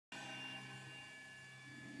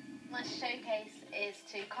Honours showcase is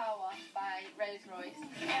to Car Wash by Rolls-Royce.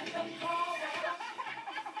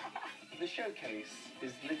 The showcase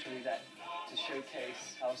is literally that, to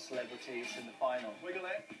showcase our celebrities in the final. Wiggle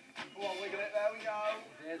it. Go on, wiggle it. There we go.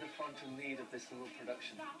 They're the front and lead of this little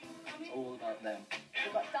production. It's all about them.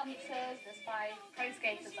 We've got dancers, there's 5 pro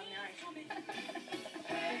skaters on the ice.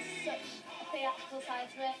 There's such a theatrical side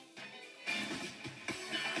to it.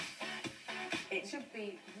 It should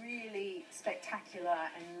be really spectacular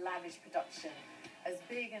and lavish production, as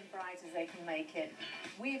big and bright as they can make it.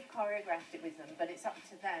 We've choreographed it with them, but it's up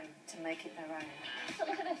to them to make it their own. So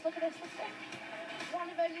look at this, look at this, look at this. One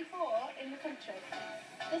of only 4 in the country.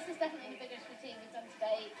 This is definitely the biggest routine we've done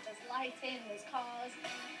today. There's lighting, there's cars,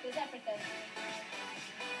 there's everything.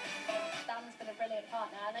 Dan's been a brilliant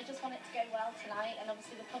partner, and I just want it to go well tonight, and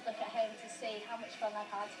obviously the public at home to see how much fun I've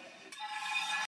had.